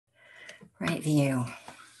Right view.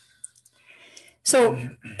 So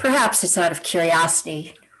perhaps it's out of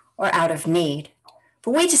curiosity or out of need,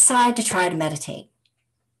 but we decide to try to meditate.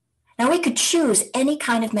 Now we could choose any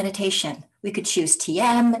kind of meditation. We could choose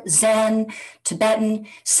TM, Zen, Tibetan,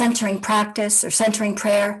 centering practice, or centering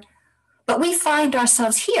prayer, but we find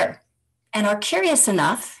ourselves here and are curious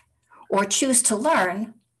enough or choose to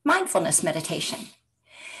learn mindfulness meditation.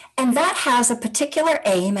 And that has a particular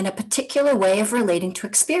aim and a particular way of relating to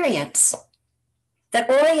experience that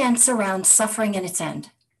orients around suffering and its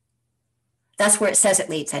end. That's where it says it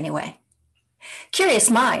leads anyway. Curious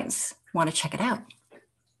minds want to check it out.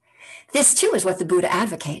 This too is what the Buddha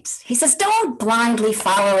advocates. He says, don't blindly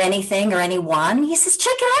follow anything or anyone. He says,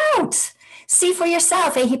 check it out. See for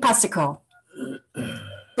yourself, ehipassiko.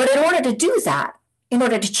 But in order to do that, in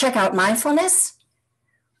order to check out mindfulness,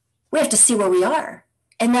 we have to see where we are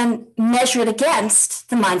and then measure it against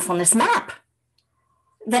the mindfulness map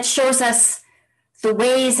that shows us the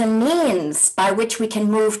ways and means by which we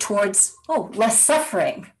can move towards, less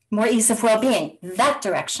suffering, more ease of well-being, that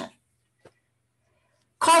direction.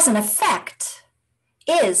 Cause and effect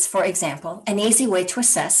is, for example, an easy way to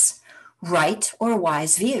assess right or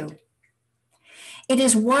wise view. It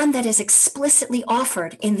is one that is explicitly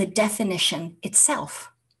offered in the definition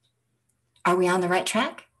itself. Are we on the right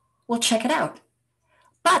track? We'll check it out.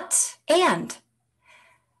 And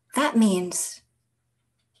that means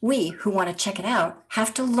we who want to check it out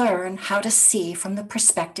have to learn how to see from the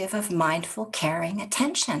perspective of mindful, caring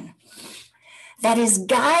attention that is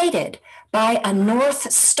guided by a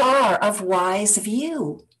north star of wise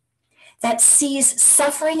view that sees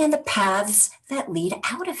suffering in the paths that lead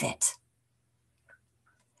out of it.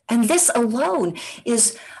 And this alone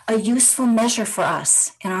is a useful measure for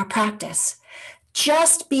us in our practice.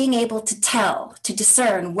 Just being able to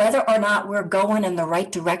discern whether or not we're going in the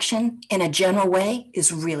right direction in a general way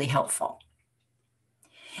is really helpful.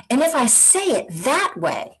 And if I say it that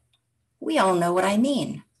way, we all know what I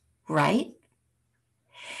mean, right?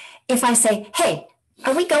 If I say, hey,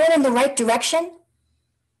 are we going in the right direction?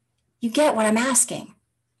 You get what I'm asking.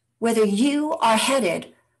 Whether you are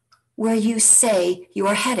headed where you say you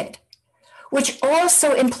are headed, which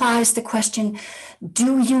also implies the question,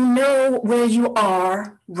 do you know where you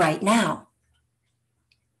are right now?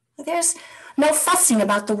 There's no fussing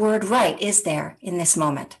about the word right, is there, in this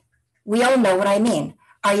moment? We all know what I mean.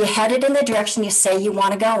 Are you headed in the direction you say you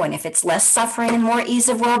want to go? And if it's less suffering and more ease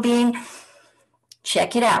of well-being,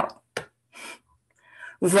 check it out.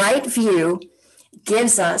 Right view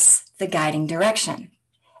gives us the guiding direction,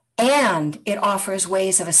 and it offers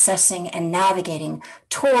ways of assessing and navigating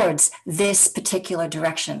towards this particular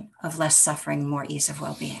direction of less suffering, more ease of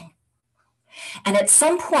well-being. And at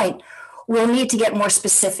some point, we'll need to get more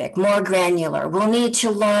specific, more granular. We'll need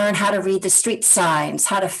to learn how to read the street signs,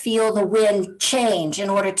 how to feel the wind change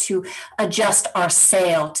in order to adjust our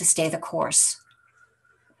sail to stay the course.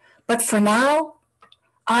 But for now,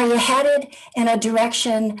 are you headed in a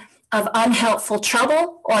direction of unhelpful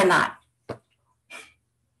trouble or not?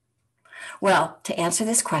 Well, to answer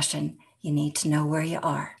this question, you need to know where you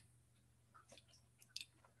are.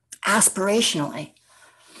 Aspirationally,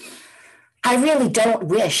 I really don't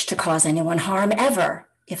wish to cause anyone harm ever,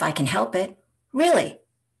 if I can help it. Really,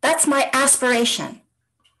 that's my aspiration.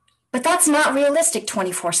 But that's not realistic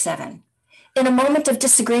 24/7. In a moment of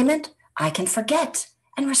disagreement, I can forget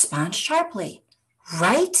and respond sharply.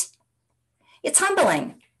 Right? It's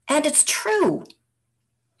humbling, and it's true.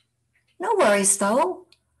 No worries, though,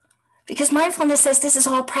 because mindfulness says this is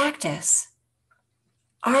all practice.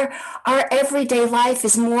 Our everyday life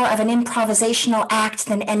is more of an improvisational act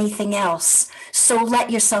than anything else, so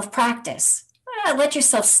let yourself practice. Let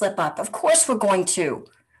yourself slip up. Of course we're going to.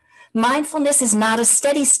 Mindfulness is not a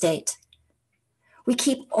steady state. We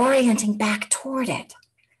keep orienting back toward it.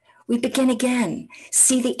 We begin again,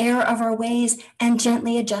 see the error of our ways, and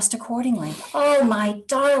gently adjust accordingly. Oh, my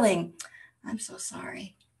darling, I'm so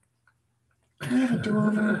sorry. Can we have a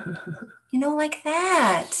do-over? Like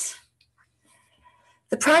that.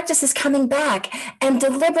 The practice is coming back and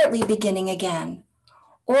deliberately beginning again,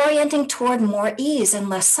 orienting toward more ease and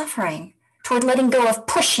less suffering, toward letting go of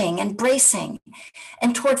pushing and bracing,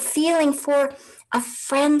 and toward feeling for a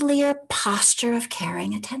friendlier posture of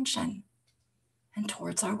caring attention and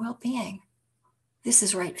towards our well-being. This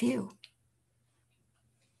is right view.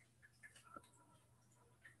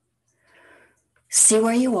 See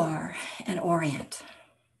where you are and orient.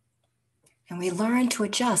 And we learn to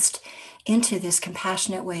adjust into this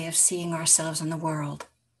compassionate way of seeing ourselves in the world.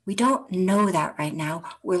 We don't know that right now.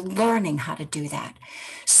 We're learning how to do that.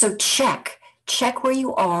 So check where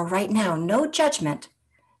you are right now. No judgment,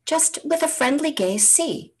 just with a friendly gaze,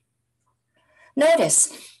 see.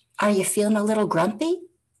 Notice, are you feeling a little grumpy?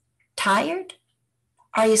 Tired?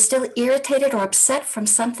 Are you still irritated or upset from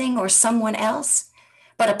something or someone else,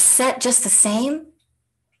 but upset just the same?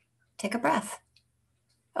 Take a breath.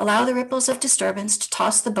 Allow the ripples of disturbance to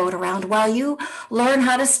toss the boat around while you learn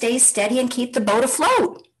how to stay steady and keep the boat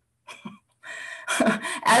afloat.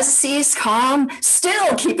 As the seas calm,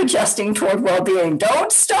 still keep adjusting toward well-being.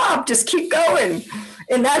 Don't stop, just keep going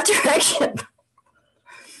in that direction.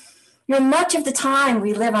 Much of the time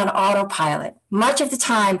we live on autopilot. Much of the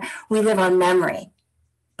time we live on memory.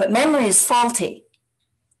 But memory is faulty.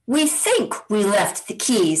 We think we left the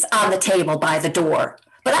keys on the table by the door,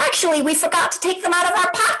 but actually we forgot to take them out of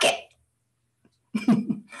our pocket.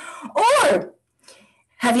 Or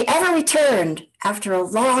have you ever returned after a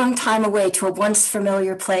long time away to a once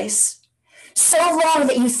familiar place? So long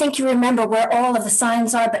that you think you remember where all of the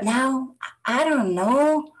signs are, but now, I don't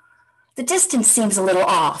know, the distance seems a little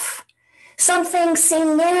off. Some things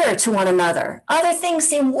seem nearer to one another. Other things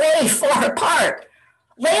seem way far apart.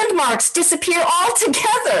 Landmarks disappear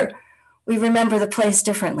altogether. We remember the place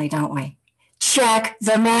differently, don't we? Check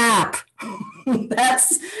the map.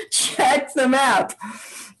 That's check the map.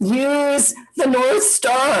 Use the North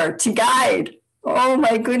Star to guide. Oh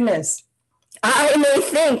my goodness. I may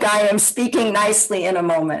think I am speaking nicely in a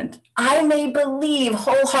moment. I may believe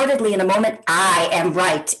wholeheartedly in a moment I am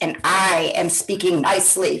right and I am speaking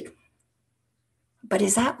nicely. But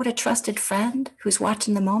is that what a trusted friend who's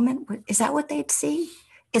watching the moment, is that what they'd see?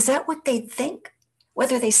 Is that what they'd think?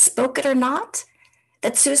 Whether they spoke it or not?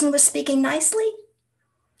 That Susan was speaking nicely?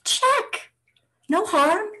 Check. No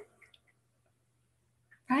harm.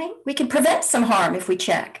 Right? We can prevent some harm if we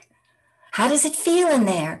check. How does it feel in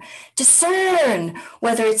there? Discern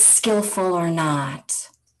whether it's skillful or not.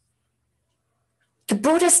 The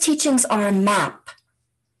Buddha's teachings are a map.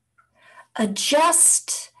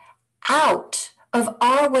 Adjust out of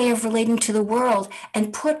our way of relating to the world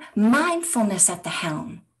and put mindfulness at the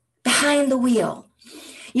helm, behind the wheel,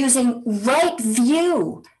 using right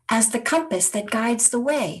view as the compass that guides the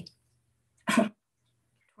way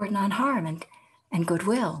toward non-harm and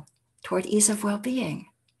goodwill, toward ease of well-being.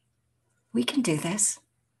 We can do this.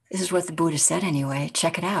 This is what the Buddha said anyway.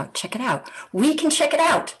 Check it out. Check it out. We can check it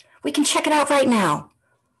out. We can check it out right now.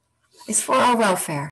 It's for our welfare.